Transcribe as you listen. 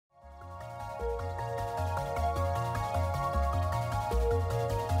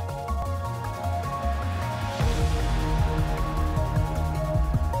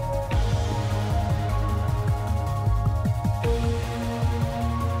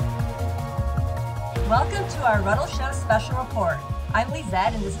Welcome to our Ruddle Show special report. I'm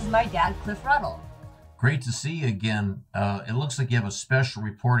Lisette, and this is my dad, Cliff Ruddle. Great to see you again. It looks like you have a special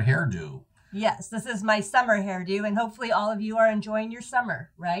report hairdo. Yes, this is my summer hairdo, and hopefully all of you are enjoying your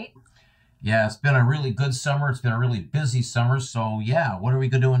summer, right? Yeah, it's been a really good summer. It's been a really busy summer. So yeah, what are we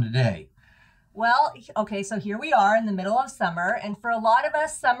doing today? Well, okay, so here we are in the middle of summer, and for a lot of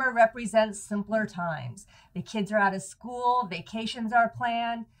us, summer represents simpler times. The kids are out of school, vacations are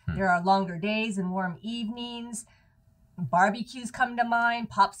planned, there are longer days and warm evenings, barbecues come to mind,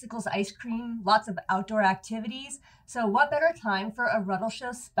 popsicles, ice cream, lots of outdoor activities. So what better time for a Ruddle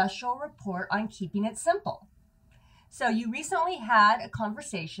Show special report on keeping it simple? So you recently had a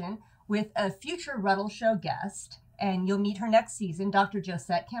conversation with a future Ruddle Show guest, and you'll meet her next season, Dr.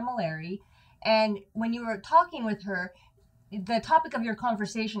 Josette Camilleri. And when you were talking with her, the topic of your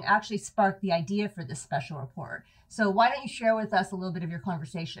conversation actually sparked the idea for this special report. So why don't you share with us a little bit of your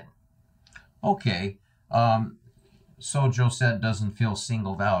conversation? Okay. So Josette doesn't feel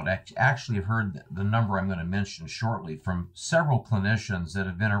singled out. I actually have heard the number I'm going to mention shortly from several clinicians that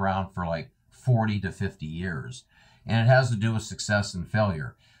have been around for like 40 to 50 years. And it has to do with success and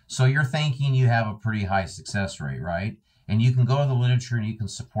failure. So you're thinking you have a pretty high success rate, right? And you can go to the literature and you can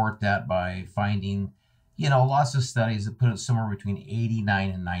support that by finding, lots of studies that put it somewhere between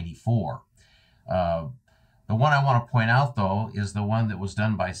 89 and 94. The one I want to point out, though, is the one that was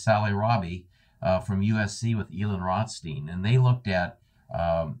done by Sally Robbie from USC with Elin Rothstein. And they looked at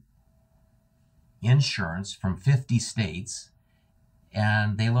insurance from 50 states,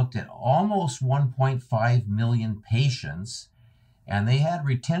 and they looked at almost 1.5 million patients, and they had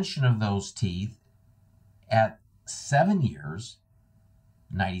retention of those teeth at 7 years,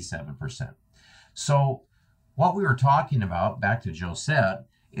 97%. So what we were talking about, back to Josette,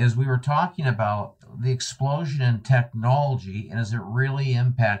 is we were talking about the explosion in technology and is it really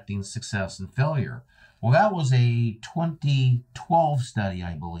impacting success and failure? Well, that was a 2012 study,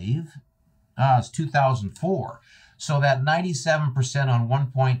 I believe. It's 2004. So that 97%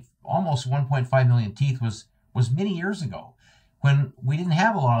 on almost 1.5 million teeth was many years ago, when we didn't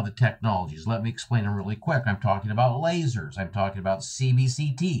have a lot of the technologies. Let me explain them really quick. I'm talking about lasers. I'm talking about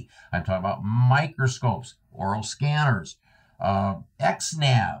CBCT. I'm talking about microscopes, oral scanners,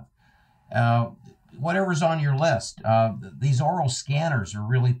 XNAV, whatever's on your list. These oral scanners are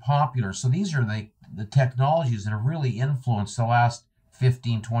really popular. So these are the technologies that have really influenced the last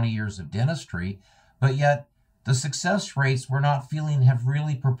 15, 20 years of dentistry. But yet the success rates we're not feeling have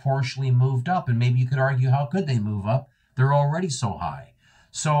really proportionally moved up. And maybe you could argue, how could they move up? They're already so high.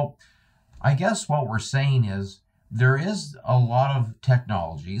 So I guess what we're saying is there is a lot of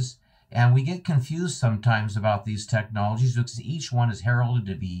technologies, and we get confused sometimes about these technologies because each one is heralded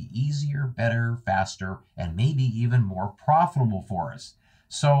to be easier, better, faster, and maybe even more profitable for us.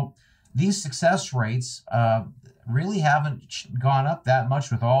 So these success rates really haven't gone up that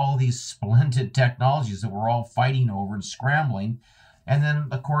much with all these splendid technologies that we're all fighting over and scrambling. And then,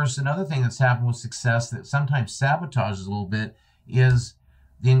 of course, another thing that's happened with success that sometimes sabotages a little bit is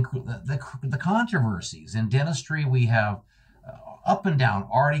the controversies. In dentistry, we have up and down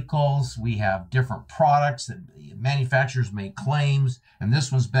articles. We have different products that manufacturers make claims, and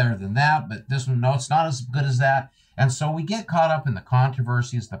this one's better than that, but this one, no, it's not as good as that. And so we get caught up in the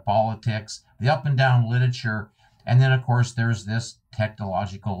controversies, the politics, the up and down literature. And then, of course, there's this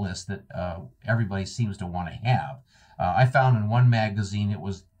technological list that everybody seems to want to have. I found in one magazine, it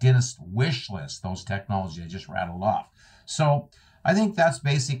was dentist wish list, those technologies I just rattled off. So I think that's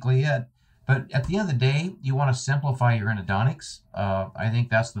basically it. But at the end of the day, you want to simplify your endodontics. I think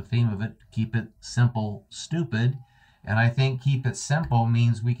that's the theme of it. Keep it simple, stupid. And I think keep it simple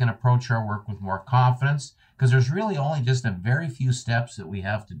means we can approach our work with more confidence, because there's really only just a very few steps that we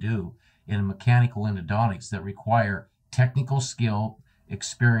have to do in mechanical endodontics that require technical skill,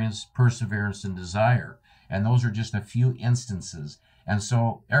 experience, perseverance, and desire. And those are just a few instances. And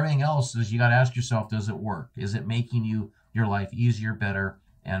so everything else is, you got to ask yourself, does it work? Is it making your life easier, better,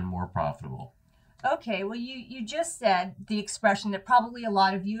 and more profitable? Okay, well, you just said the expression that probably a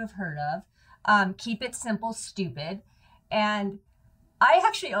lot of you have heard of, keep it simple, stupid. And I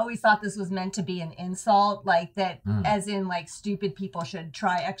actually always thought this was meant to be an insult, like that, as in like stupid people should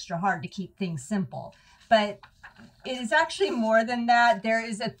try extra hard to keep things simple. But it is actually more than that. There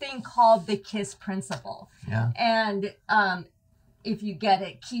is a thing called the KISS principle. Yeah. And if you get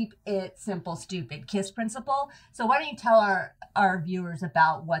it, keep it simple, stupid, KISS principle. So why don't you tell our viewers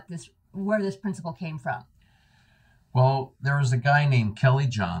about where this principle came from? Well, there was a guy named Kelly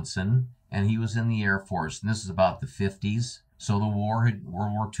Johnson, and he was in the Air Force, and this is about the 50s. So World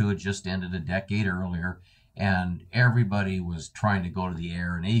War II had just ended a decade earlier, and everybody was trying to go to the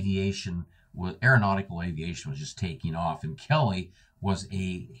air, and aviation aeronautical aviation was just taking off. And Kelly was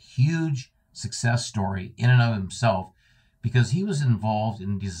a huge success story in and of himself because he was involved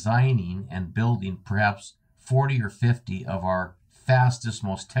in designing and building perhaps 40 or 50 of our fastest,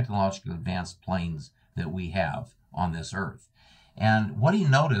 most technologically advanced planes that we have on this earth. And what he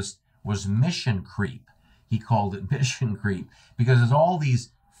noticed was mission creep. He called it mission creep because as all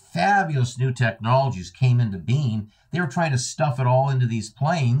these fabulous new technologies came into being, they were trying to stuff it all into these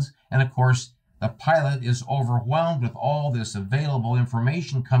planes. And of course, the pilot is overwhelmed with all this available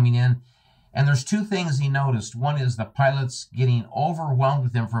information coming in. And there's two things he noticed. One is the pilot's getting overwhelmed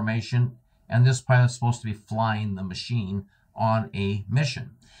with information, and this pilot's supposed to be flying the machine on a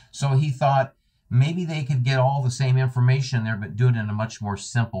mission. So he thought maybe they could get all the same information there, but do it in a much more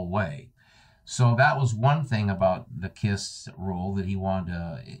simple way. So that was one thing about the KISS rule that he wanted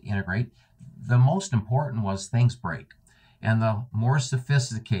to integrate. The most important was things break. And the more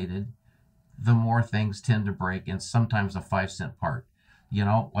sophisticated, the more things tend to break, and sometimes a 5-cent part. You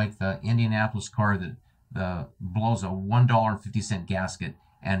know, like the Indianapolis car that blows a $1.50 gasket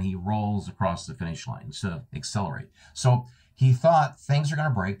and he rolls across the finish line instead of accelerate. So he thought things are going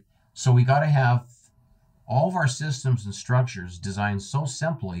to break. So we got to have all of our systems and structures designed so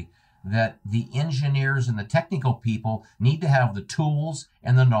simply that the engineers and the technical people need to have the tools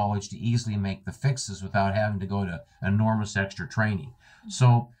and the knowledge to easily make the fixes without having to go to enormous extra training.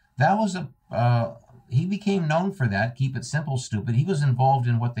 So that was he became known for that, keep it simple, stupid. He was involved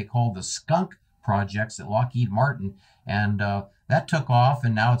in what they call the skunk projects at Lockheed Martin, and that took off,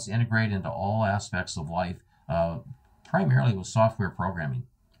 and now it's integrated into all aspects of life, primarily with software programming.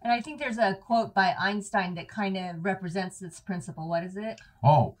 And I think there's a quote by Einstein that kind of represents this principle. What is it?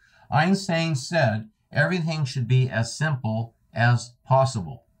 Oh, Einstein said, everything should be as simple as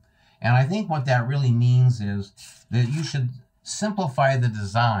possible. And I think what that really means is that you should simplify the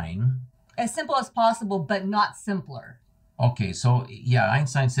design. As simple as possible, but not simpler. Okay, so yeah,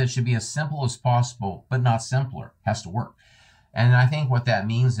 Einstein said it should be as simple as possible, but not simpler. Has to work. And I think what that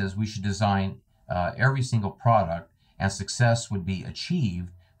means is we should design every single product, and success would be achieved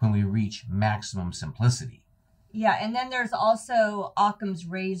when we reach maximum simplicity. Yeah, and then there's also Occam's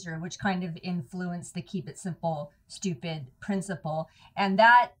razor, which kind of influenced the keep it simple, stupid principle. And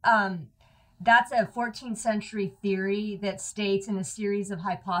that that's a 14th century theory that states in a series of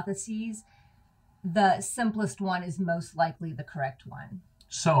hypotheses, the simplest one is most likely the correct one.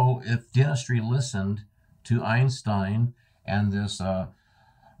 So if dentistry listened to Einstein and this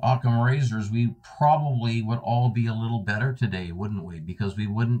Occam razors, we probably would all be a little better today, wouldn't we? Because we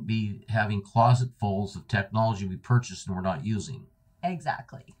wouldn't be having closetfuls of technology we purchased and we're not using.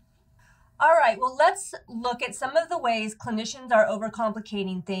 Exactly. All right, well, let's look at some of the ways clinicians are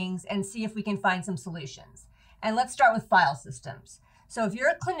overcomplicating things and see if we can find some solutions. And let's start with file systems. So if you're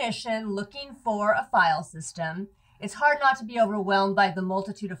a clinician looking for a file system, it's hard not to be overwhelmed by the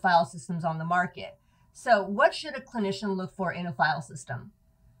multitude of file systems on the market. So what should a clinician look for in a file system?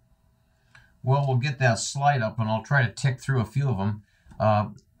 Well, we'll get that slide up and I'll try to tick through a few of them.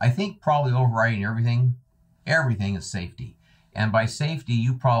 I think probably overriding everything is safety. And by safety,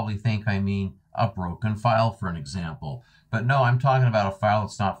 you probably think I mean a broken file, for an example. But no, I'm talking about a file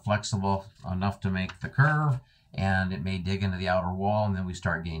that's not flexible enough to make the curve, and it may dig into the outer wall, and then we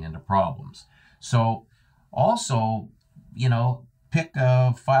start getting into problems. So also, you know, pick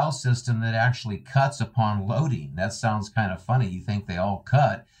a file system that actually cuts upon loading. That sounds kind of funny. You think they all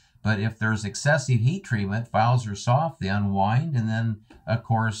cut. But if there's excessive heat treatment, files are soft, they unwind, and then, of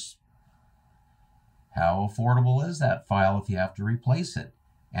course, how affordable is that file if you have to replace it?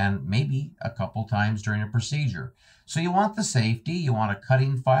 And maybe a couple times during a procedure. So you want the safety, you want a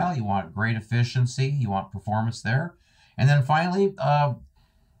cutting file, you want great efficiency, you want performance there. And then finally,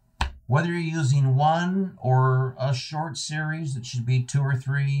 whether you're using one or a short series, it should be 2 or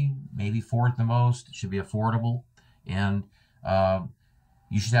 3, maybe 4 at the most. It should be affordable. And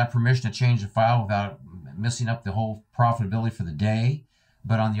you should have permission to change the file without messing up the whole profitability for the day.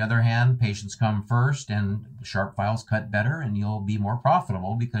 But on the other hand, patients come first and sharp files cut better, and you'll be more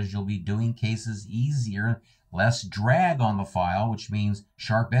profitable because you'll be doing cases easier, less drag on the file, which means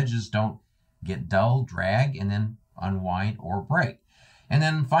sharp edges don't get dull, drag, and then unwind or break. And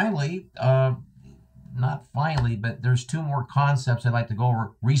then finally, not finally, but there's 2 more concepts I'd like to go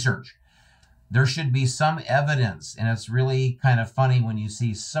over. Research. There should be some evidence, and it's really kind of funny when you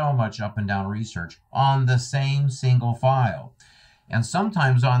see so much up and down research on the same single file. And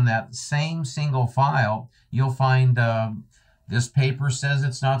sometimes on that same single file, you'll find this paper says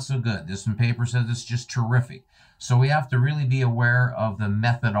it's not so good. This paper says it's just terrific. So we have to really be aware of the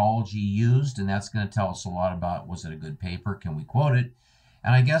methodology used, and that's going to tell us a lot about, was it a good paper? Can we quote it?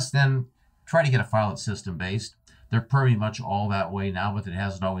 And I guess then try to get a file that's system-based. They're pretty much all that way now, but it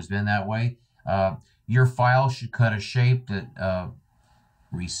hasn't always been that way. Your file should cut a shape that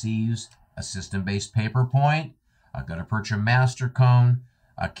receives a system-based paper point, a gutta-percha master cone,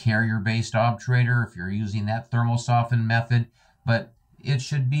 a carrier-based obturator if you're using that thermosoften method, but it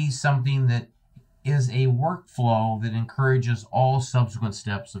should be something that is a workflow that encourages all subsequent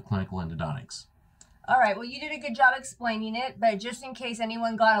steps of clinical endodontics. All right, well, you did a good job explaining it, but just in case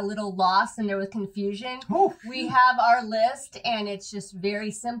anyone got a little lost and there was confusion, we have our list, and it's just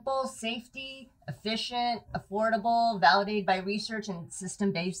very simple: safety, efficient, affordable, validated by research, and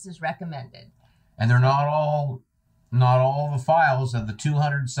system-based is recommended. And they're not all the files of the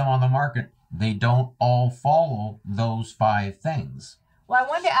 200 some on the market. They don't all follow those 5 things. Well, I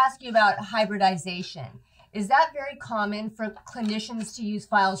wanted to ask you about hybridization. Is that very common for clinicians to use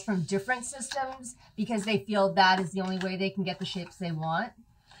files from different systems because they feel that is the only way they can get the shapes they want?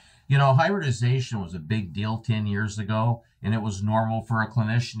 You know, hybridization was a big deal 10 years ago, and it was normal for a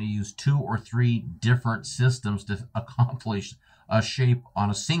clinician to use 2 or 3 different systems to accomplish a shape on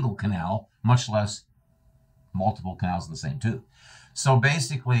a single canal, much less multiple canals in the same tooth. So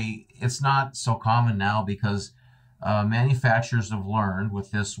basically, it's not so common now because manufacturers have learned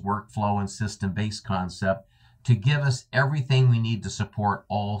with this workflow and system-based concept to give us everything we need to support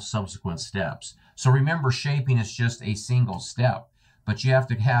all subsequent steps. So remember, shaping is just a single step, but you have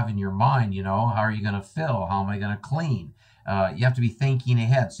to have in your mind, you know, how are you going to fill? How am I going to clean? You have to be thinking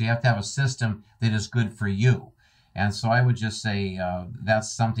ahead. So you have to have a system that is good for you. And so I would just say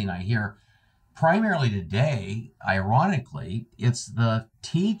that's something I hear. Primarily today, ironically, it's the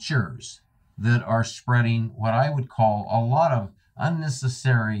teachers that are spreading what I would call a lot of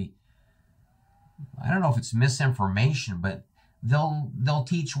unnecessary, I don't know if it's misinformation, but they'll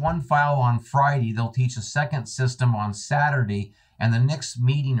teach one file on Friday, they'll teach a second system on Saturday, and the next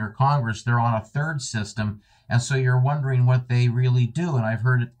meeting or Congress, they're on a third system. And so you're wondering what they really do. And I've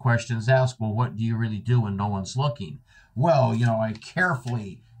heard questions asked, well, what do you really do when no one's looking? Well, you know, I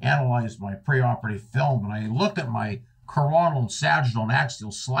carefully analyzed my preoperative film, and I look at my coronal, sagittal, and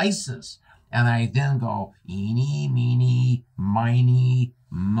axial slices, and I then go, eeny, meeny, miny,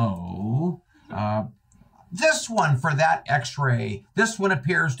 mo. This one for that x-ray, this one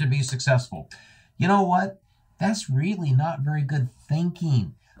appears to be successful. You know what? That's really not very good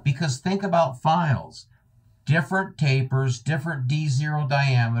thinking, because think about files. Different tapers, different D0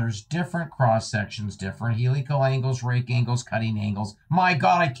 diameters, different cross sections, different helical angles, rake angles, cutting angles. My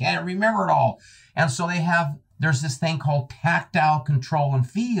God, I can't remember it all. And so there's this thing called tactile control and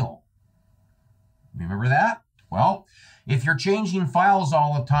feel. Remember that? Well, if you're changing files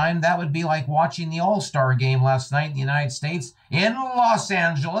all the time, that would be like watching the All-Star game last night in the United States in Los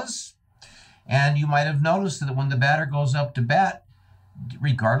Angeles. And you might have noticed that when the batter goes up to bat,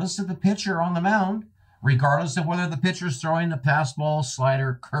 regardless of the pitcher on the mound, regardless of whether the pitcher's throwing a pass ball,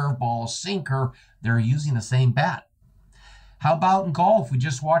 slider, curveball, sinker, they're using the same bat. How about in golf? We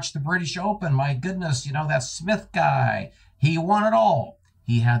just watched the British Open. My goodness, you know, that Smith guy, he won it all.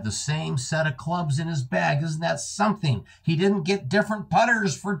 He had the same set of clubs in his bag. Isn't that something? He didn't get different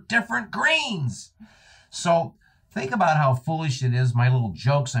putters for different greens. So think about how foolish it is, my little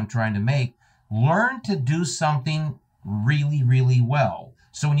jokes I'm trying to make. Learn to do something really, really well.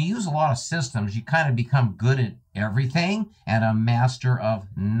 So when you use a lot of systems, you kind of become good at everything and a master of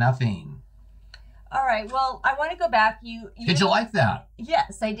nothing. All right, well, I want to go back. Did you like that?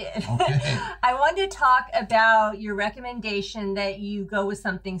 Yes, I did. Okay. I wanted to talk about your recommendation that you go with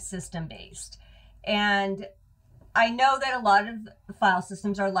something system-based. And I know that a lot of file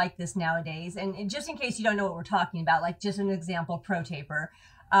systems are like this nowadays. And just in case you don't know what we're talking about, like just an example, ProTaper.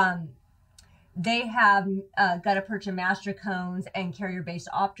 They have gutta-percha master cones and carrier-based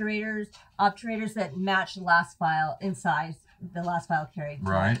obturators that match the last file in size, the last file carried.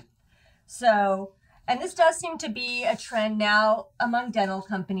 Right. So, and this does seem to be a trend now among dental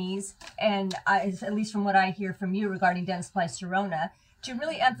companies, and at least from what I hear from you regarding Dentsply Sirona, to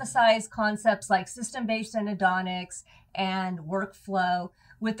really emphasize concepts like system-based endodontics and workflow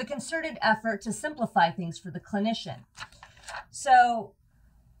with the concerted effort to simplify things for the clinician. So,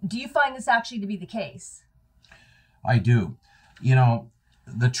 do you find this actually to be the case? I do. You know,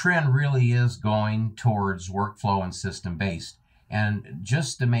 the trend really is going towards workflow and system-based. And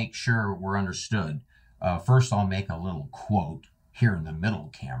just to make sure we're understood, first I'll make a little quote here in the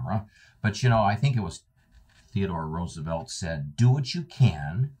middle camera. But, you know, I think it was Theodore Roosevelt said, do what you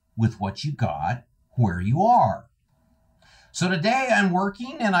can with what you got where you are. So today I'm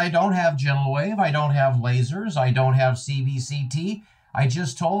working and I don't have GentleWave, I don't have lasers, I don't have CBCT. I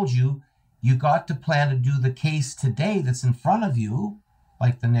just told you, you got to plan to do the case today that's in front of you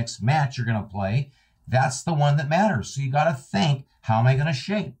like the next match you're going to play, that's the one that matters. So you got to think, how am I going to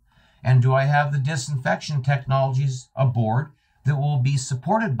shape? And do I have the disinfection technologies aboard that will be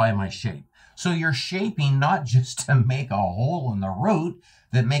supported by my shape? So you're shaping not just to make a hole in the root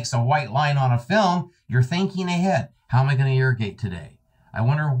that makes a white line on a film. You're thinking ahead. How am I going to irrigate today? I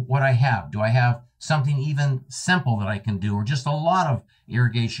wonder what I have. Do I have something even simple that I can do, or just a lot of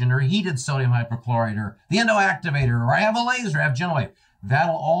irrigation, or heated sodium hypochlorite, or the endoactivator, or I have a laser, I have gentle wave?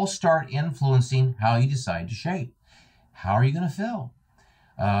 That'll all start influencing how you decide to shape. How are you going to fill?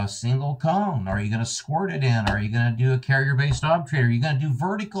 Single cone. Are you going to squirt it in? Are you going to do a carrier-based obturator? Are you going to do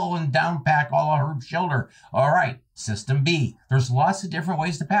vertical and down pack a la Herb Schilder? All right, system B. There's lots of different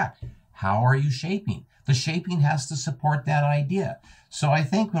ways to pack. How are you shaping? The shaping has to support that idea. So I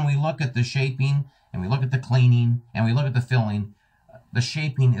think when we look at the shaping and we look at the cleaning and we look at the filling, the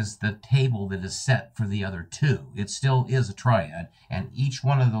shaping is the table that is set for the other two. It still is a triad, and each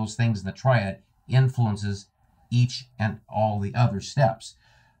one of those things in the triad influences each and all the other steps.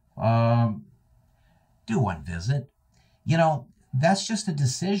 Do one visit. You know, that's just a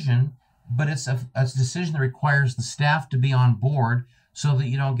decision, but it's a decision that requires the staff to be on board so that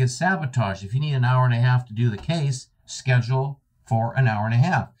you don't get sabotaged. If you need an hour and a half to do the case, schedule for an hour and a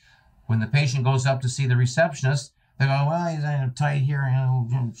half. When the patient goes up to see the receptionist, they go, well, he's tight here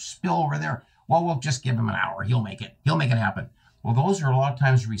and he'll spill over there. Well, we'll just give him an hour. He'll make it. He'll make it happen. Well, those are a lot of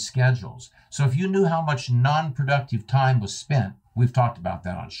times reschedules. So if you knew how much non-productive time was spent, we've talked about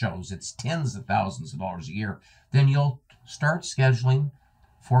that on shows, it's tens of thousands of dollars a year, then you'll start scheduling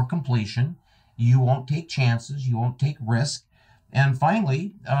for completion. You won't take chances. You won't take risk. And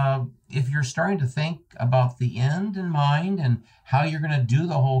finally, if you're starting to think about the end in mind and how you're going to do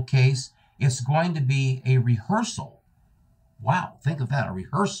the whole case, it's going to be a rehearsal. Wow, think of that, a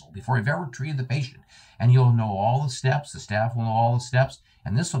rehearsal before you've ever treated the patient. And you'll know all the steps, the staff will know all the steps,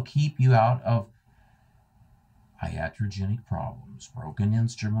 and this will keep you out of iatrogenic problems, broken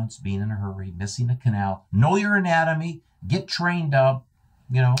instruments, being in a hurry, missing a canal. Know your anatomy, get trained up,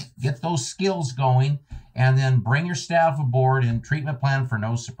 get those skills going, and then bring your staff aboard and treatment plan for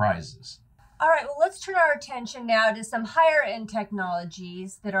no surprises. All right, well, let's turn our attention now to some higher end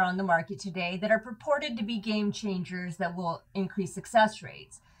technologies that are on the market today that are purported to be game changers that will increase success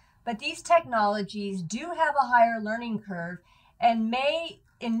rates. But these technologies do have a higher learning curve and may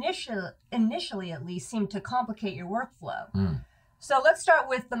initially at least seem to complicate your workflow. So let's start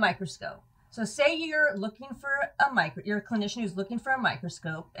with the microscope. So say you're looking for you're a clinician who's looking for a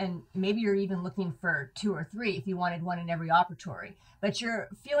microscope, and maybe you're even looking for 2 or 3 if you wanted one in every operatory, but you're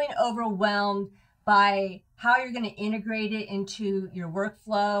feeling overwhelmed by how you're going to integrate it into your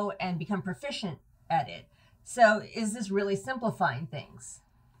workflow and become proficient at it. So is this really simplifying things?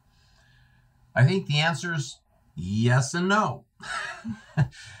 I think the answer is yes and no.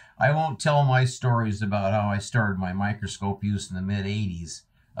 I won't tell my stories about how I started my microscope use in the mid-'80s.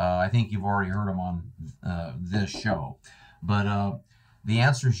 I think you've already heard them on this show. But the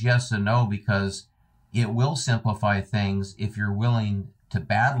answer is yes and no, because it will simplify things if you're willing to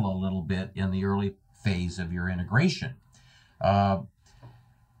battle a little bit in the early phase of your integration.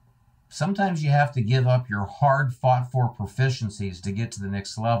 Sometimes you have to give up your hard fought for proficiencies to get to the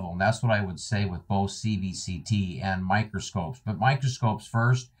next level. And that's what I would say with both CBCT and microscopes. But microscopes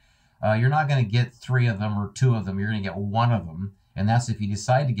first, you're not going to get 3 of them or 2 of them. You're going to get 1 of them. And that's if you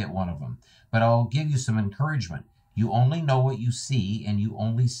decide to get 1 of them. But I'll give you some encouragement. You only know what you see, and you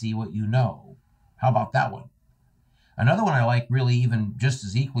only see what you know. How about that one? Another one I like really even just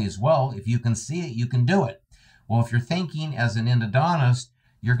as equally as well, if you can see it, you can do it. Well, if you're thinking as an endodontist,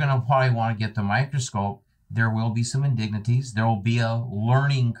 you're going to probably want to get the microscope. There will be some indignities. There will be a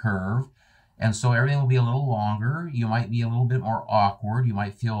learning curve. And so everything will be a little longer. You might be a little bit more awkward. You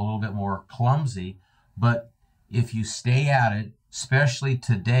might feel a little bit more clumsy. But if you stay at it, especially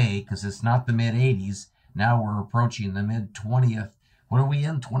today, because it's not the mid-'80s, now we're approaching the mid-20th. What are we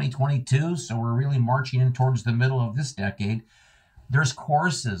in, 2022? So we're really marching in towards the middle of this decade. There's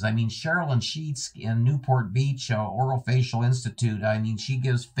courses. I mean, Sherilyn Sheets in Newport Beach, Orofacial Institute. I mean, she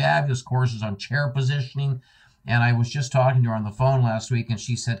gives fabulous courses on chair positioning. And I was just talking to her on the phone last week, and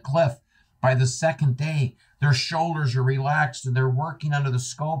she said, Cliff, by the second day, their shoulders are relaxed and they're working under the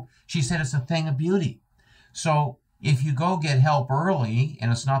scope. She said it's a thing of beauty. So if you go get help early,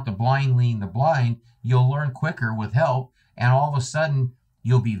 and it's not the blind leading the blind, you'll learn quicker with help. And all of a sudden,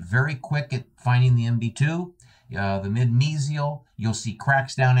 you'll be very quick at finding the MB2, the mid-mesial. You'll see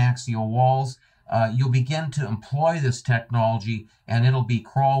cracks down axial walls. You'll begin to employ this technology, and it'll be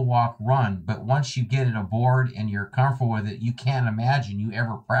crawl, walk, run. But once you get it aboard and you're comfortable with it, you can't imagine you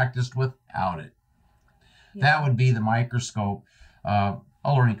ever practiced without it. Yeah. That would be the microscope.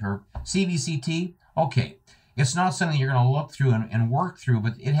 a learning curve. CBCT, okay. It's not something you're going to look through and work through,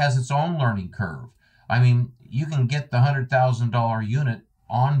 but it has its own learning curve. I mean, you can get the $100,000 unit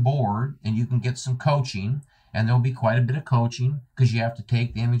on board and you can get some coaching, and there'll be quite a bit of coaching because you have to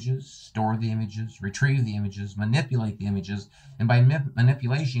take the images, store the images, retrieve the images, manipulate the images. And by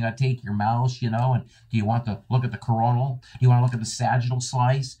manipulation, you got to take your mouse, and do you want to look at the coronal? Do you want to look at the sagittal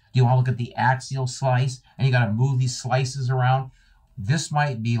slice? Do you want to look at the axial slice? And you got to move these slices around. This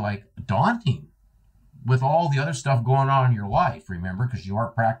might be like daunting with all the other stuff going on in your life, remember, because you are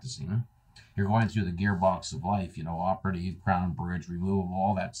practicing. You're going through the gearbox of life, operative, crown bridge, removal,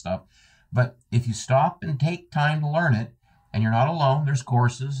 all that stuff. But if you stop and take time to learn it, and you're not alone, there's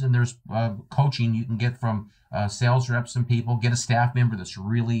courses and there's coaching you can get from sales reps and people. Get a staff member that's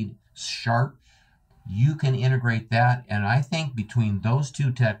really sharp. You can integrate that. And I think between those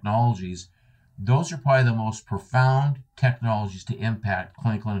two technologies, those are probably the most profound technologies to impact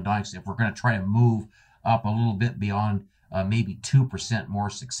clinical endodontics if we're going to try to move up a little bit beyond maybe 2% more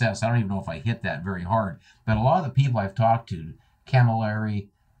success. I don't even know if I hit that very hard. But a lot of the people I've talked to, Camilleri,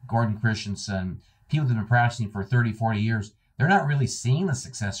 Gordon Christensen, people that have been practicing for 30, 40 years, they're not really seeing the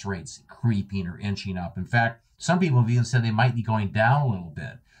success rates creeping or inching up. In fact, some people have even said they might be going down a little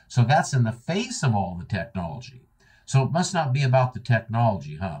bit. So that's in the face of all the technology. So it must not be about the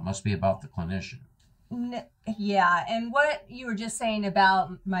technology, huh? It must be about the clinician. Yeah, and what you were just saying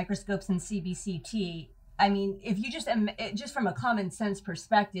about microscopes and CBCT, I mean, if you just from a common sense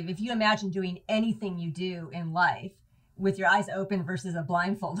perspective, if you imagine doing anything you do in life with your eyes open versus a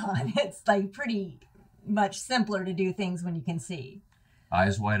blindfold on, it's like pretty much simpler to do things when you can see.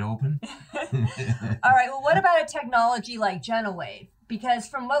 Eyes wide open. All right, well, what about a technology like GentleWave? Because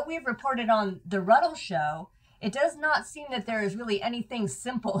from what we've reported on the Ruddle show, it does not seem that there is really anything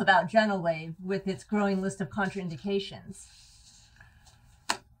simple about GentleWave with its growing list of contraindications.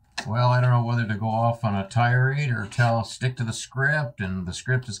 Well, I don't know whether to go off on a tirade or stick to the script, and the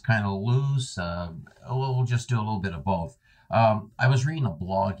script is kind of loose. We'll just do a little bit of both. I was reading a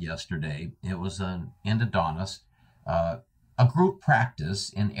blog yesterday. It was an endodontist, a group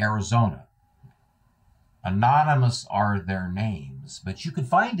practice in Arizona. Anonymous are their names, but you could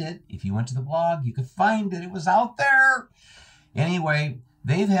find it. If you went to the blog, you could find it. It was out there. Anyway,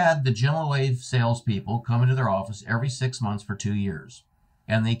 they've had the GentleWave salespeople come into their office every 6 months for 2 years.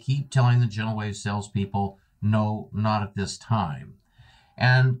 And they keep telling the GentleWave salespeople, no, not at this time.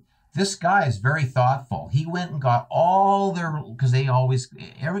 And this guy is very thoughtful. He went and got all their, because they always,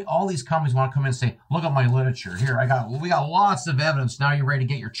 all these companies want to come in and say, look at my literature. Here, we got lots of evidence. Now you're ready to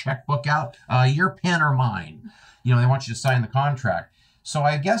get your checkbook out. Your pen or mine. They want you to sign the contract. So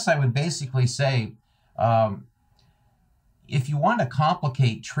I guess I would basically say, if you want to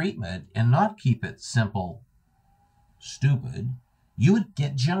complicate treatment and not keep it simple, stupid, you would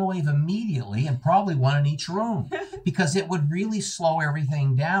get GentleWave immediately and probably one in each room because it would really slow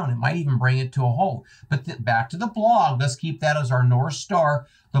everything down. It might even bring it to a halt. But back to the blog, let's keep that as our North Star.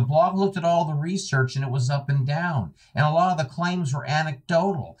 The blog looked at all the research and it was up and down. And a lot of the claims were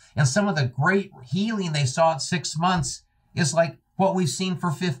anecdotal. And some of the great healing they saw at 6 months is like what we've seen for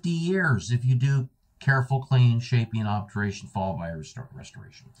 50 years if you do careful cleaning, shaping, obturation, followed by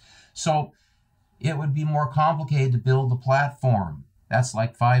restoration. So it would be more complicated to build the platform. That's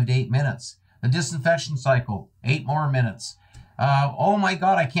like 5 to 8 minutes. The disinfection cycle, 8 more minutes. Oh my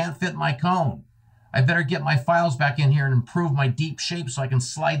God, I can't fit my cone. I better get my files back in here and improve my deep shape so I can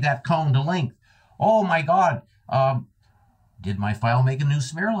slide that cone to length. Oh my God, did my file make a new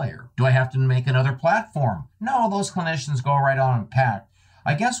smear layer? Do I have to make another platform? No, those clinicians go right on and pack.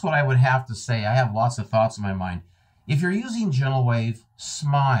 I guess what I would have to say, I have lots of thoughts in my mind. If you're using GentleWave,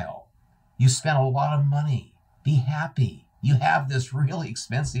 smile. You spent a lot of money. Be happy. You have this really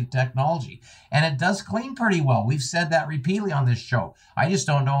expensive technology. And it does clean pretty well. We've said that repeatedly on this show. I just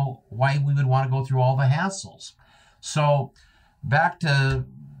don't know why we would want to go through all the hassles. So back to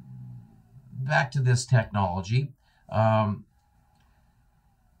this technology. I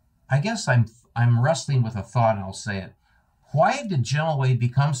guess I'm wrestling with a thought, and I'll say it. Why did GentleWave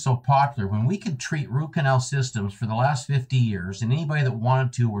become so popular when we could treat root canal systems for the last 50 years, and anybody that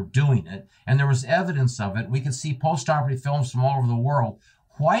wanted to were doing it, and there was evidence of it? We could see post-operative films from all over the world.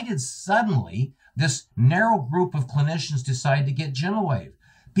 Why did suddenly this narrow group of clinicians decide to get GentleWave?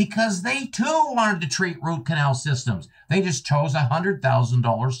 Because they too wanted to treat root canal systems. They just chose a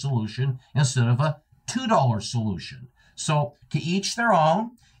 $100,000 solution instead of a $2 solution. So to each their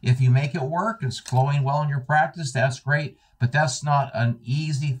own. If you make it work, it's flowing well in your practice, that's great. But that's not an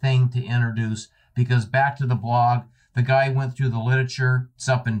easy thing to introduce because back to the blog, the guy went through the literature. It's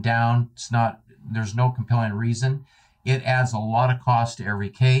up and down. There's no compelling reason. It adds a lot of cost to every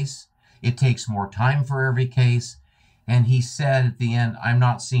case. It takes more time for every case. And he said at the end, I'm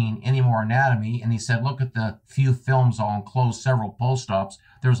not seeing any more anatomy. And he said, look at the few films I'll enclose several post-ops.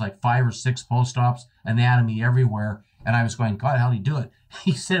 There was like 5 or 6 post-ops, anatomy everywhere. And I was going, God, how do you do it?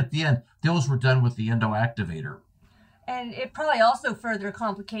 He said at the end, those were done with the endoactivator. And it probably also further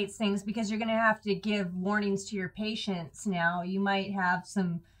complicates things because you're going to have to give warnings to your patients now. You might have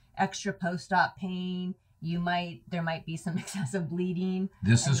some extra post-op pain. There might be some excessive bleeding.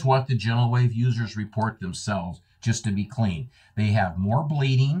 This is what the GentleWave users report themselves, just to be clean. They have more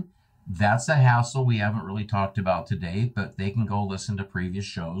bleeding. That's a hassle we haven't really talked about today, but they can go listen to previous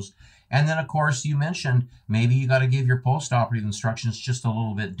shows. And then, of course, you mentioned maybe you got to give your post-operative instructions just a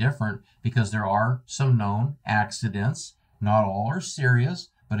little bit different because there are some known accidents. Not all are serious,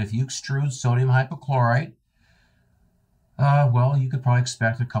 but if you extrude sodium hypochlorite, well, you could probably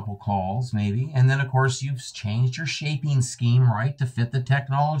expect a couple calls, maybe. And then, of course, you've changed your shaping scheme, right, to fit the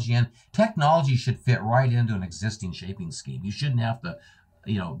technology. And technology should fit right into an existing shaping scheme. You shouldn't have to,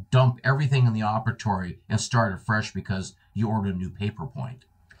 dump everything in the operatory and start afresh because you ordered a new paper point.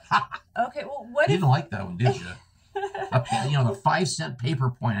 Okay, well, what you didn't like that one, did you? The 5-cent paper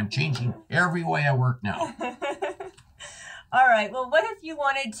point. I'm changing every way I work now. All right. Well, what if you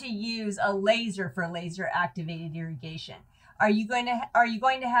wanted to use a laser for laser activated irrigation? Are you going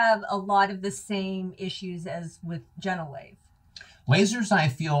to have a lot of the same issues as with GentleWave? Lasers, I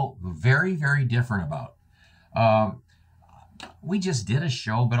feel very, very different about. We just did a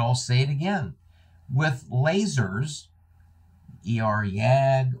show, but I'll say it again. With lasers, ER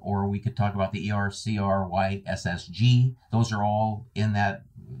YAG, or we could talk about the ER-CR white SSG. Those are all in that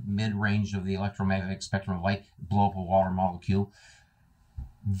mid-range of the electromagnetic spectrum of light, blow up a water molecule.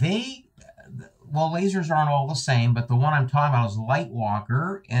 Lasers aren't all the same, but the one I'm talking about is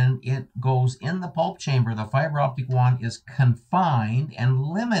Lightwalker, and it goes in the pulp chamber. The fiber optic one is confined and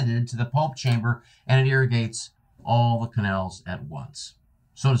limited to the pulp chamber, and it irrigates all the canals at once.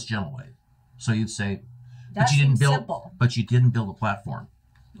 So does GentleWave. So you'd say, but you didn't build a platform.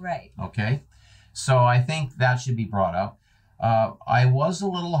 Right. Okay. So I think that should be brought up. I was a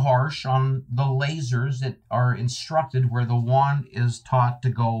little harsh on the lasers that are instructed where the wand is taught to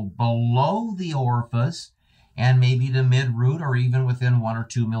go below the orifice and maybe to mid-root or even within 1 or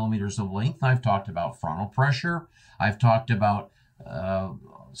 2 millimeters of length. I've talked about frontal pressure. I've talked about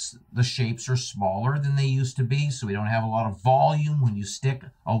the shapes are smaller than they used to be, so we don't have a lot of volume. When you stick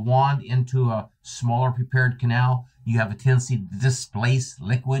a wand into a smaller prepared canal, you have a tendency to displace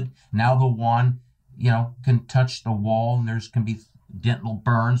liquid. Now the wand, can touch the wall, and there can be dental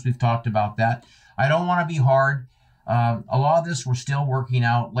burns. We've talked about that. I don't want to be hard. A lot of this we're still working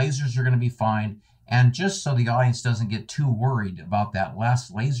out. Lasers are going to be fine. And just so the audience doesn't get too worried about that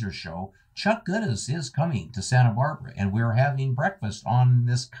last laser show, Chuck Goodes is coming to Santa Barbara, and we're having breakfast on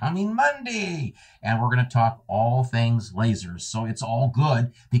this coming Monday, and we're going to talk all things lasers. So it's all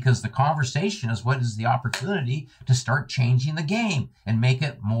good because the conversation is what is the opportunity to start changing the game and make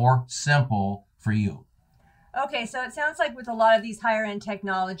it more simple for you. Okay, so it sounds like with a lot of these higher end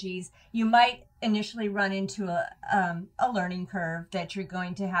technologies, you might initially run into a learning curve that you're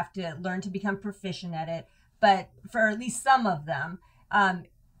going to have to learn to become proficient at it. But for at least some of them,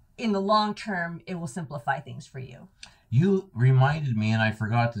 in the long term, it will simplify things for you. You reminded me, and I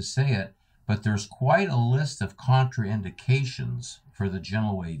forgot to say it, but there's quite a list of contraindications for the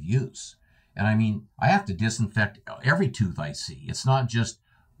GentleWave use. And I mean, I have to disinfect every tooth I see. It's not just,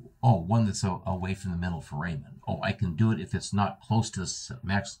 one that's away from the middle foramen. I can do it if it's not close to the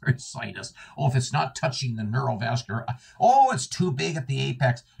maxillary sinus. If it's not touching the neurovascular. It's too big at the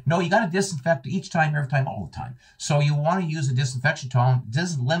apex. No, you got to disinfect each time, every time, all the time. So you want to use a disinfection towel.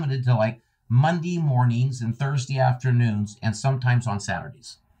 This is limited to like Monday mornings and Thursday afternoons and sometimes on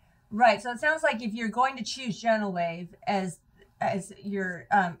Saturdays. Right. So it sounds like if you're going to choose GentleWave as your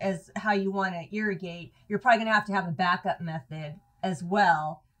as how you want to irrigate, you're probably going to have a backup method as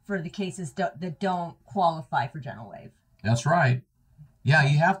well for the cases that don't qualify for GentleWave. That's right. Yeah,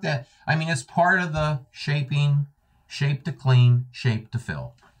 you have to. I mean, it's part of the shaping, shape to clean, shape to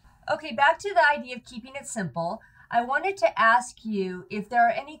fill. Okay, back to the idea of keeping it simple. I wanted to ask you if there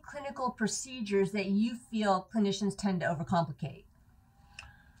are any clinical procedures that you feel clinicians tend to overcomplicate.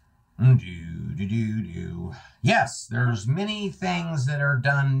 Yes, there's many things that are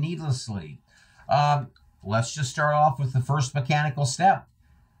done needlessly. Let's just start off with the first mechanical step.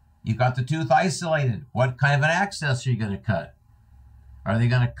 You got the tooth isolated. What kind of an access are you going to cut? Are they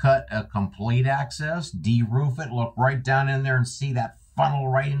going to cut a complete access, de-roof it, look right down in there and see that funnel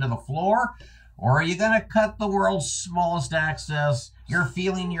right into the floor? Or are you going to cut the world's smallest access? You're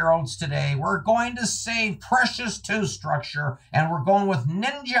feeling your oats today. We're going to save precious tooth structure, and we're going with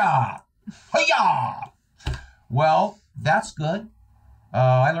Ninja. Hiya! Well, that's good.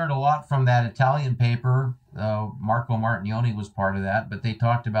 I learned a lot from that Italian paper. Marco Martignoni was part of that, but they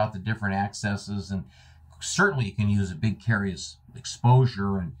talked about the different accesses, and certainly you can use a big carious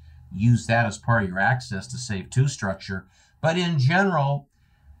exposure and use that as part of your access to save tooth structure. But in general,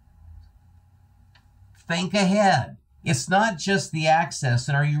 think ahead. It's not just the access,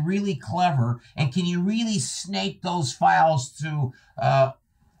 and are you really clever, and can you really snake those files through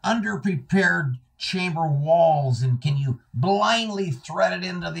underprepared chamber walls, and can you blindly thread it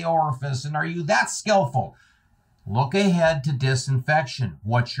into the orifice, and are you that skillful? Look ahead to disinfection.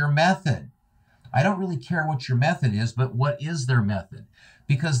 What's your method? I don't really care what your method is, but what is their method?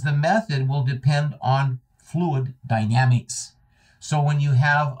 Because the method will depend on fluid dynamics. So when you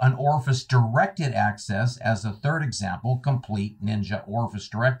have an orifice-directed access, as a third example, complete Ninja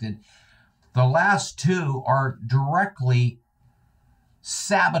orifice-directed, the last two are directly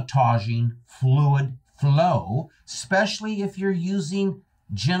sabotaging fluid flow, especially if you're using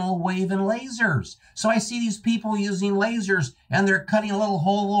gentle wave and lasers. So I see these people using lasers, and they're cutting a little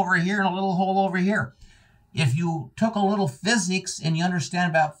hole over here and a little hole over here. If you took a little physics and you understand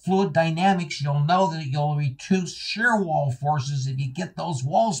about fluid dynamics, you'll know that you'll reduce shear wall forces if you get those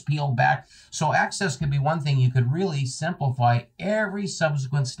walls peeled back. So access could be one thing. You could really simplify every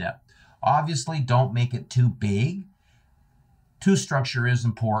subsequent step. Obviously, don't make it too big. Tooth structure is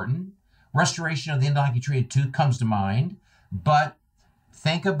important. Restoration of the endodontically treated tooth comes to mind, but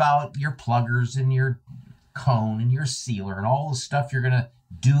think about your pluggers and your cone and your sealer and all the stuff you're going to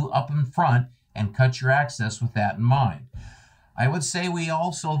do up in front, and cut your access with that in mind. I would say we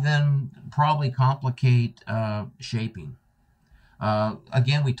also then probably complicate shaping.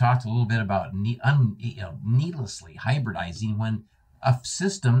 Again, we talked a little bit about needlessly hybridizing when a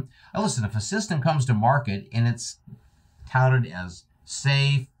system, listen, if a system comes to market and it's touted as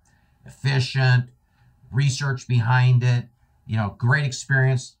safe, efficient, research behind it, great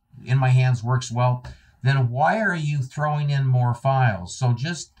experience, in my hands works well, then why are you throwing in more files? So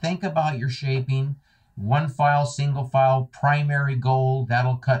just think about your shaping. One file, single file, primary goal,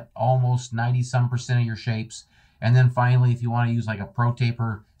 that'll cut almost 90-some% of your shapes. And then finally, if you want to use like a pro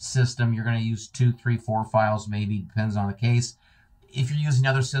taper system, you're going to use 2, 3, 4 files, maybe, depends on the case. If you're using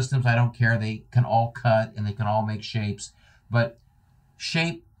other systems, I don't care. They can all cut and they can all make shapes. But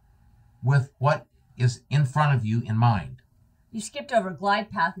shape with what is in front of you in mind. You skipped over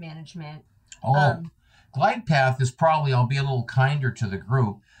glide path management. Glide path is probably, I'll be a little kinder to the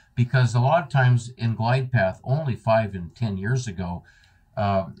group, because a lot of times in glide path, only 5 and 10 years ago,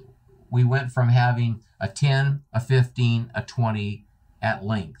 we went from having a 10, a 15, a 20 at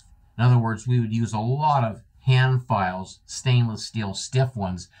length. In other words, we would use a lot of hand files, stainless steel stiff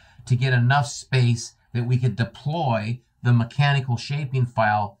ones, to get enough space that we could deploy the mechanical shaping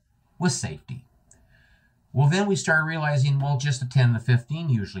file with safety. Well, then we started realizing, well, just a 10 and a 15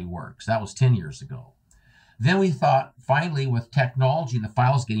 usually works. That was 10 years ago. Then we thought, finally, with technology and the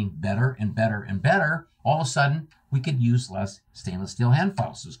files getting better and better and better, all of a sudden, we could use less stainless steel hand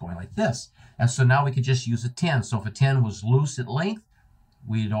files. So it's going like this. And so now we could just use a 10. So if a 10 was loose at length,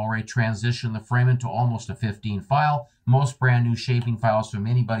 we'd already transitioned the frame into almost a 15 file. Most brand new shaping files from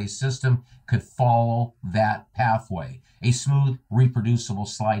anybody's system could follow that pathway, a smooth, reproducible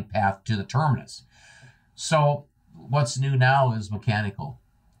slide path to the terminus. So what's new now is mechanical.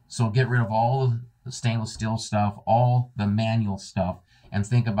 So get rid of all the stainless steel stuff, all the manual stuff, and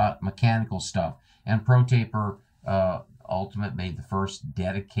think about mechanical stuff. And ProTaper Ultimate made the first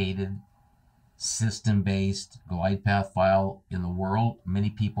dedicated system-based glide path file in the world. Many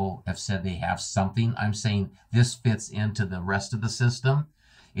people have said they have something. I'm saying this fits into the rest of the system.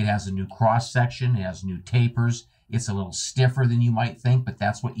 It has a new cross section. It has new tapers. It's a little stiffer than you might think, but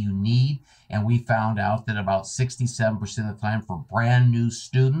that's what you need. And we found out that about 67% of the time for brand new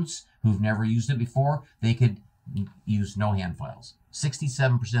students who've never used it before, they could use no hand files.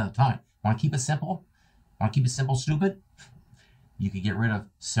 67% of the time. Want to keep it simple? Want to keep it simple, stupid? You could get rid of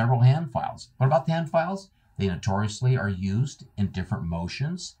several hand files. What about the hand files? They notoriously are used in different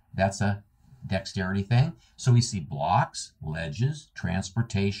motions. That's a dexterity thing. So we see blocks, ledges,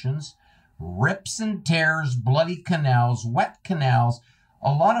 transportations, rips and tears, bloody canals, wet canals,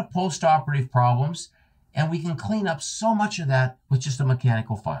 a lot of post-operative problems, and we can clean up so much of that with just a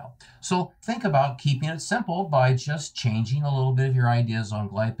mechanical file. So think about keeping it simple by just changing a little bit of your ideas on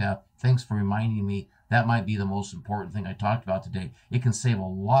glide path. Thanks for reminding me. That might be the most important thing I talked about today. It can save a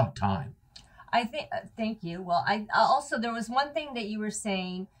lot of time. I think, thank you. Well, I also, there was one thing that you were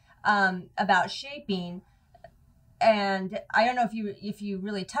saying about shaping. And I don't know if you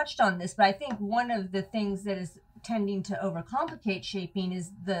really touched on this, but I think one of the things that is tending to overcomplicate shaping is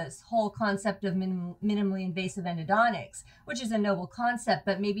this whole concept of minimally invasive endodontics, which is a noble concept,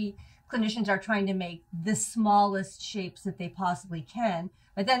 but maybe clinicians are trying to make the smallest shapes that they possibly can,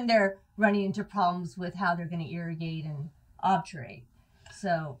 but then they're running into problems with how they're going to irrigate and obturate.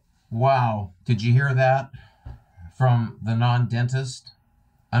 So, wow, did you hear that from the non-dentist?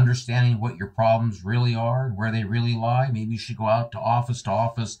 Understanding what your problems really are, where they really lie. Maybe you should go out to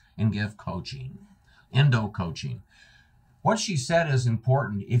office and give coaching, endo coaching. What she said is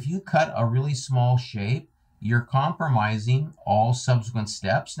important. If you cut a really small shape, you're compromising all subsequent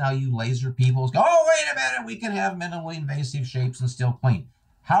steps. Now you laser people go, oh, wait a minute, we can have minimally invasive shapes and still clean.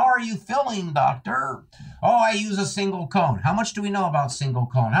 How are you filling, doctor? Oh, I use a single cone. How much do we know about single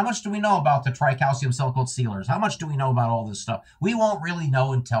cone? How much do we know about the tricalcium silicate sealers? How much do we know about all this stuff? We won't really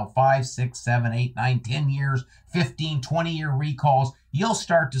know until 5, 6, 7, 8, 9, 10 years, 15, 20-year recalls. You'll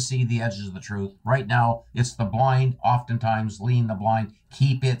start to see the edges of the truth. Right now, it's the blind, oftentimes leading the blind.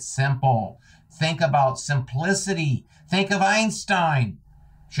 Keep it simple. Think about simplicity. Think of Einstein.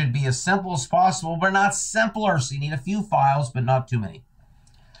 Should be as simple as possible, but not simpler. So you need a few files, but not too many.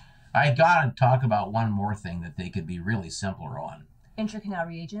 I got to talk about one more thing that they could be really simpler on. Intercanal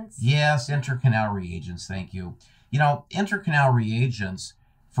reagents? Yes, intercanal reagents, thank you. You know, intercanal reagents,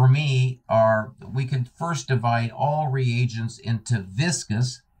 for me, we could first divide all reagents into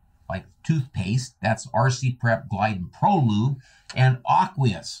viscous, like toothpaste, that's RC Prep, Glide, and ProLube, and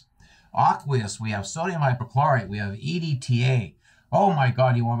aqueous. Aqueous, we have sodium hypochlorite, we have EDTA. Oh my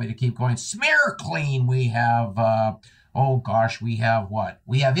God, you want me to keep going? Smear Clean, we have... oh gosh, we have what?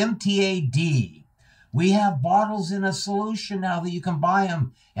 We have MTAD. We have bottles in a solution now that you can buy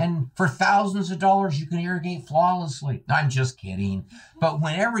them. And for thousands of dollars, you can irrigate flawlessly. I'm just kidding. But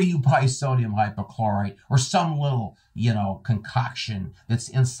whenever you buy sodium hypochlorite or some little, concoction that's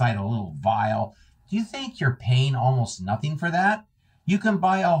inside a little vial, do you think you're paying almost nothing for that? You can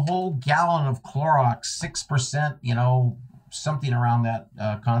buy a whole gallon of Clorox, 6%, something around that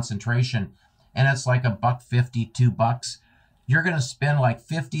concentration. And it's like $1.50, $2. You're going to spend like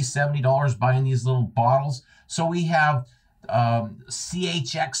 $50, $70 buying these little bottles. So we have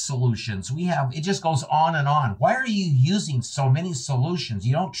CHX solutions. It just goes on and on. Why are you using so many solutions?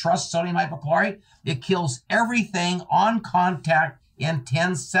 You don't trust sodium hypochlorite? It kills everything on contact in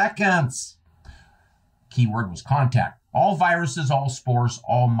 10 seconds. Keyword was contact. All viruses, all spores,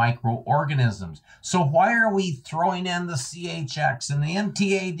 all microorganisms. So why are we throwing in the CHX and the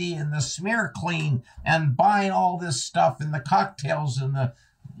MTAD and the Smear Clean and buying all this stuff and the cocktails and the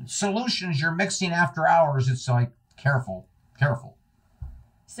solutions you're mixing after hours? It's like, careful, careful.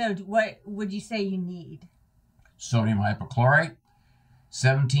 So what would you say you need? Sodium hypochlorite,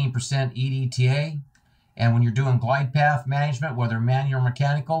 17% EDTA. And when you're doing glide path management, whether manual or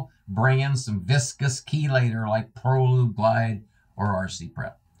mechanical, bring in some viscous chelator like ProLube, Glide, or RC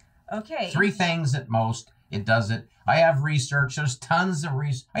Prep. Okay. 3 things at most. It does it. I have research. There's tons of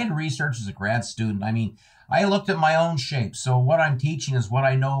research. I had research as a grad student. I mean, I looked at my own shape. So what I'm teaching is what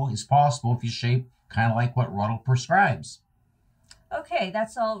I know is possible if you shape kind of like what Ruddle prescribes. Okay,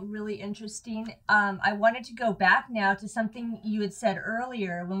 that's all really interesting. I wanted to go back now to something you had said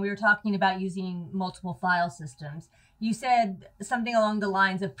earlier when we were talking about using multiple file systems. You said something along the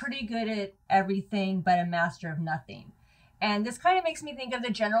lines of pretty good at everything but a master of nothing. And this kind of makes me think of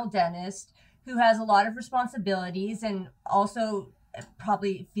the general dentist who has a lot of responsibilities and also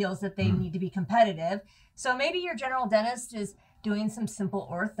probably feels that they need to be competitive. So maybe your general dentist is doing some simple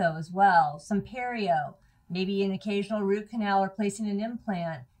ortho as well, some perio, maybe an occasional root canal or placing an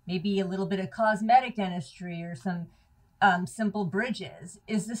implant, maybe a little bit of cosmetic dentistry or some simple bridges.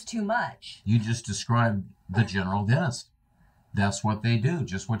 Is this too much? You just described the general dentist. That's what they do,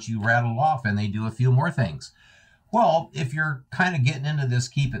 just what you rattled off, and they do a few more things. Well, if you're kind of getting into this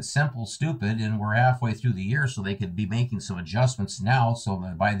keep it simple, stupid, and we're halfway through the year, so they could be making some adjustments now so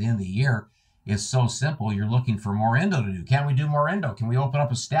that by the end of the year, it's so simple, you're looking for more endo to do. Can we do more endo? Can we open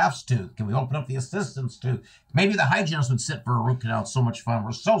up a staff's tooth? Can we open up the assistant's tooth? Maybe the hygienist would sit for a root canal. It's so much fun.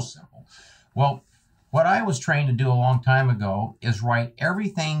 We're so simple. Well, what I was trained to do a long time ago is write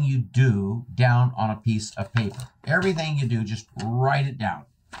everything you do down on a piece of paper. Everything you do, just write it down.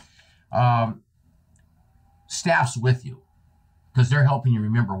 Staff's with you. because they're helping you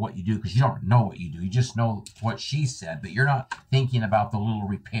remember what you do, because you don't know what you do. You just know what she said, but you're not thinking about the little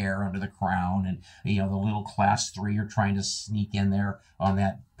repair under the crown and, you know, the little class 3 you're trying to sneak in there on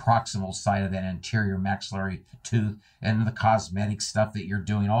that proximal side of that anterior maxillary tooth, and the cosmetic stuff that you're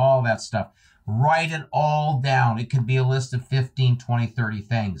doing, all that stuff. Write it all down. It could be a list of 15, 20, 30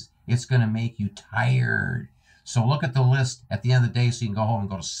 things. It's going to make you tired. So look at the list at the end of the day so you can go home and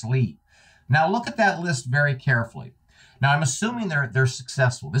go to sleep. Now look at that list very carefully. Now I'm assuming they're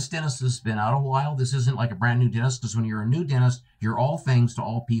successful. This dentist has been out a while. This isn't like a brand new dentist, because when you're a new dentist, you're all things to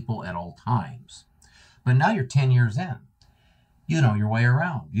all people at all times. But now you're 10 years in. You know your way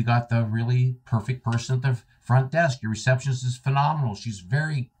around. You got the really perfect person at the front desk. Your receptionist is phenomenal.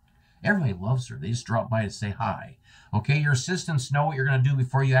 Everybody loves her. They just drop by to say hi. Okay, your assistants know what you're going to do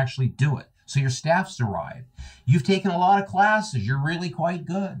before you actually do it. So your staff's arrived. You've taken a lot of classes. You're really quite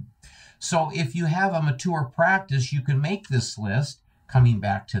good. So if you have a mature practice, you can make this list, coming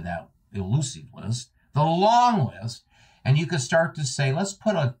back to that elusive list, the long list, and you can start to say, let's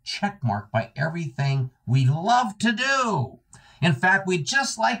put a check mark by everything we love to do. In fact, we'd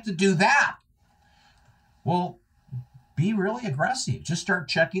just like to do that. Well, be really aggressive. Just start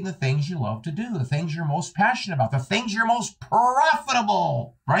checking the things you love to do, the things you're most passionate about, the things you're most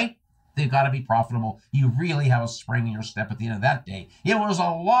profitable, right? They've got to be profitable. You really have a spring in your step at the end of that day. It was a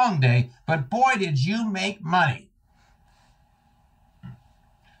long day, but boy, did you make money.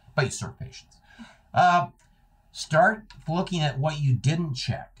 But you serve patients. Start looking at what you didn't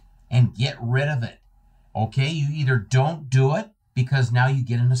check and get rid of it. Okay, you either don't do it because now you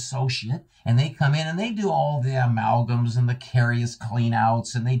get an associate and they come in and they do all the amalgams and the caries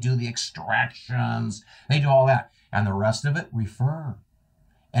cleanouts and they do the extractions. They do all that. And the rest of it, refer.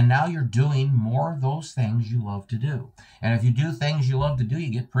 And now you're doing more of those things you love to do. And if you do things you love to do,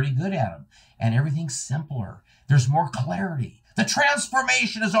 you get pretty good at them. And everything's simpler. There's more clarity. The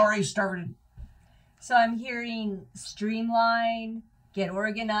transformation has already started. So I'm hearing streamline, get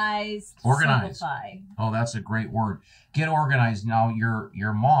organized, simplify. Oh, that's a great word. Get organized. Now,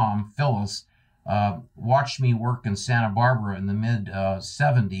 your mom, Phyllis, watched me work in Santa Barbara in the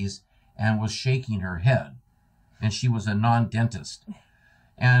mid-70s and was shaking her head. And she was a non-dentist.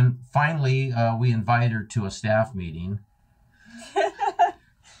 And finally, we invited her to a staff meeting.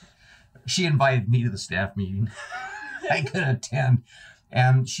 She invited me to the staff meeting. I couldn't attend.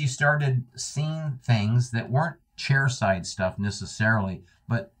 And she started seeing things that weren't chairside stuff necessarily,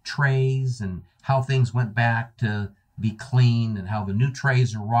 but trays and how things went back to be cleaned and how the new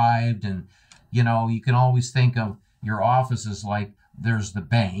trays arrived. And, you know, you can always think of your office as like there's the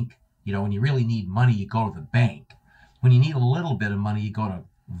bank. You know, when you really need money, you go to the bank. When you need a little bit of money, you go to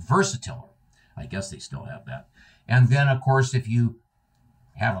Versatiller. I guess they still have that. And then, of course, if you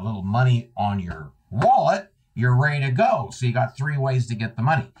have a little money on your wallet, you're ready to go. So you got 3 ways to get the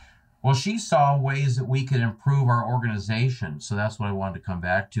money. Well, she saw ways that we could improve our organization. So that's what I wanted to come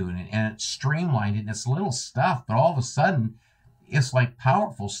back to. And it streamlined it. And it's little stuff, but all of a sudden, it's like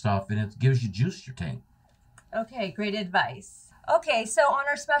powerful stuff, and it gives you juice to your tank. Okay, great advice. Okay, so on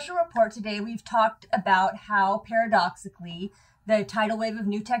our special report today, we've talked about how, paradoxically, the tidal wave of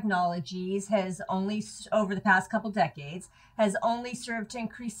new technologies has only, over the past couple decades, has only served to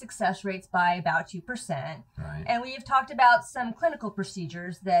increase success rates by about 2%. Right. And we have talked about some clinical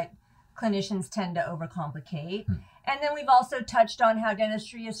procedures that clinicians tend to overcomplicate. And then we've also touched on how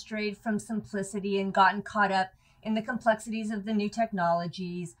dentistry has strayed from simplicity and gotten caught up in the complexities of the new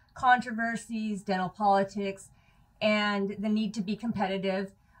technologies, controversies, dental politics, and the need to be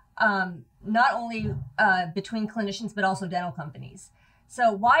competitive, not only between clinicians, but also dental companies.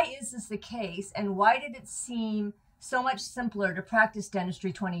 So why is this the case, and why did it seem so much simpler to practice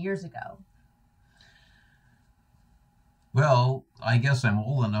dentistry 20 years ago? Well, I guess I'm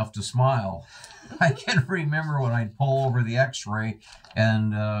old enough to smile. I can remember when I'd pull over the x-ray,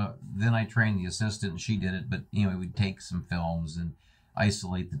 and then I trained the assistant, and she did it, but, you know, we'd take some films and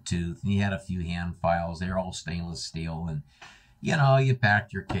isolate the tooth, and you had a few hand files. They were all stainless steel, and you know, you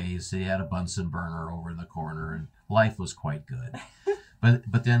packed your case, you had a Bunsen burner over in the corner, and life was quite good.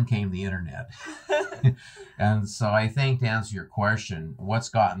 But then came the internet. And so I think, to answer your question, what's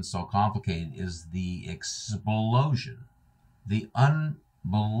gotten so complicated is the explosion, the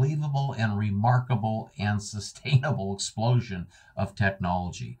unbelievable and remarkable and sustainable explosion of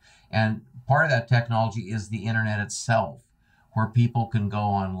technology. And part of that technology is the internet itself, where people can go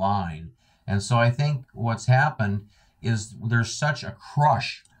online. And so I think what's happened is there's such a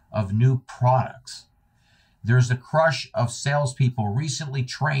crush of new products. There's a crush of salespeople recently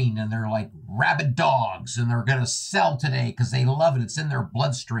trained, and they're like rabid dogs, and they're going to sell today because they love it. It's in their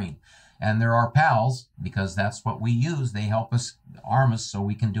bloodstream. And they're our pals because that's what we use. They help us, arm us so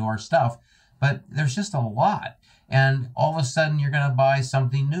we can do our stuff. But there's just a lot. And all of a sudden you're going to buy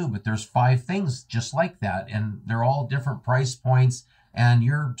something new, but there's 5 things just like that. And they're all different price points. And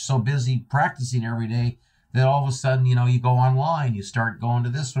you're so busy practicing every day that all of a sudden, you know, you go online, you start going to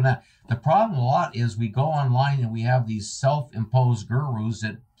this one, that. The problem a lot is we go online and we have these self-imposed gurus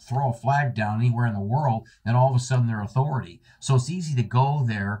that throw a flag down anywhere in the world, and all of a sudden they're authority. So it's easy to go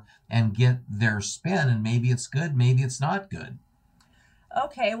there and get their spin, and maybe it's good, maybe it's not good.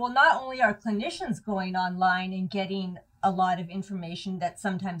 Okay, well, not only are clinicians going online and getting a lot of information that's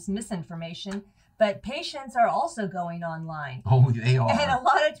sometimes misinformation, but patients are also going online. Oh, they are. And a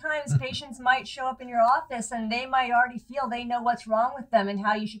lot of times patients might show up in your office and they might already feel they know what's wrong with them and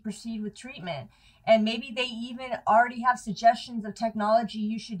how you should proceed with treatment. And maybe they even already have suggestions of technology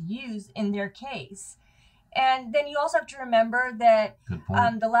you should use in their case. And then you also have to remember that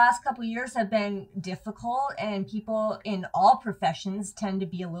the last couple of years have been difficult, and people in all professions tend to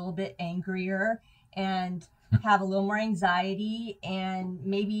be a little bit angrier and have a little more anxiety, and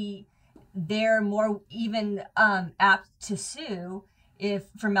maybe they're more even apt to sue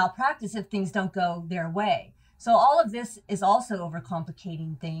for malpractice if things don't go their way. So all of this is also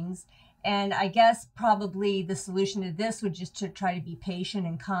overcomplicating things. And I guess probably the solution to this would just to try to be patient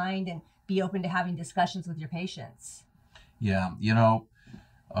and kind and be open to having discussions with your patients. Yeah, you know,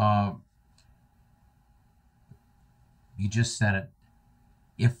 you just said it.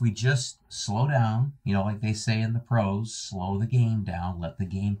 If we just slow down, you know, like they say in the pros, slow the game down, let the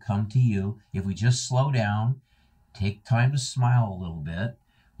game come to you. If we just slow down, take time to smile a little bit,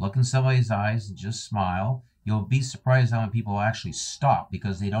 look in somebody's eyes and just smile, you'll be surprised how many people actually stop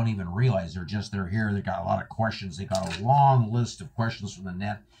because they don't even realize they're here. They got a lot of questions. They got a long list of questions from the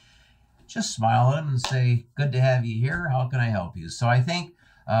net. Just smile at them and say, good to have you here. How can I help you? So I think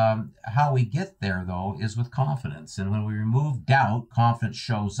how we get there, though, is with confidence. And when we remove doubt, confidence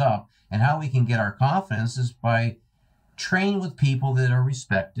shows up. And how we can get our confidence is by training with people that are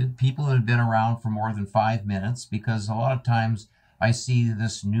respected, people that have been around for more than 5 minutes, because a lot of times I see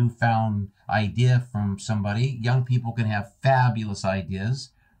this newfound idea from somebody. Young people can have fabulous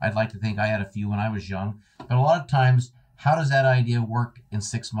ideas. I'd like to think I had a few when I was young. But a lot of times, how does that idea work in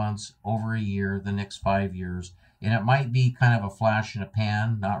 6 months, over a year, the next 5 years? And it might be kind of a flash in a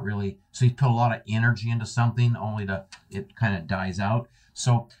pan, not really. So you put a lot of energy into something only to it kind of dies out.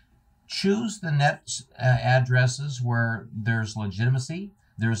 So choose the net addresses where there's legitimacy,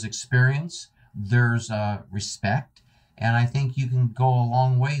 there's experience, there's respect. And I think you can go a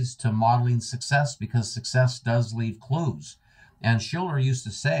long ways to modeling success, because success does leave clues. And Schiller used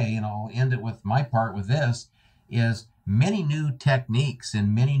to say, and I'll end it with my part with this, is many new techniques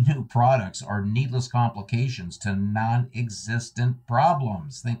and many new products are needless complications to non-existent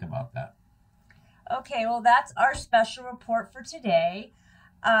problems. Think about that. Okay, well, that's our special report for today.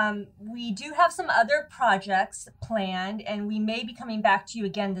 We do have some other projects planned, and we may be coming back to you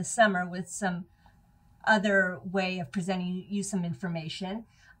again this summer with some other way of presenting you some information.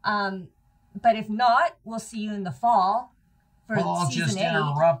 But if not, we'll see you in the fall. Well, I'll just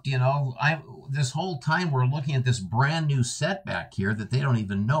interrupt, you know, this whole time we're looking at this brand new set back here that they don't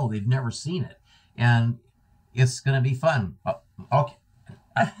even know. They've never seen it. And it's going to be fun. Okay.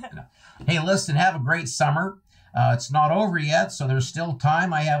 Hey, listen, have a great summer. It's not over yet, so there's still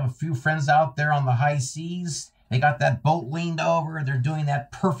time. I have a few friends out there on the high seas. They got that boat leaned over. They're doing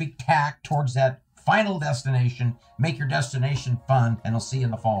that perfect tack towards that final destination. Make your destination fun, and I'll see you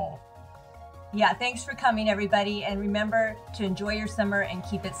in the fall. Yeah, thanks for coming, everybody. And remember to enjoy your summer and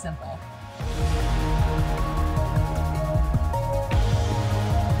keep it simple.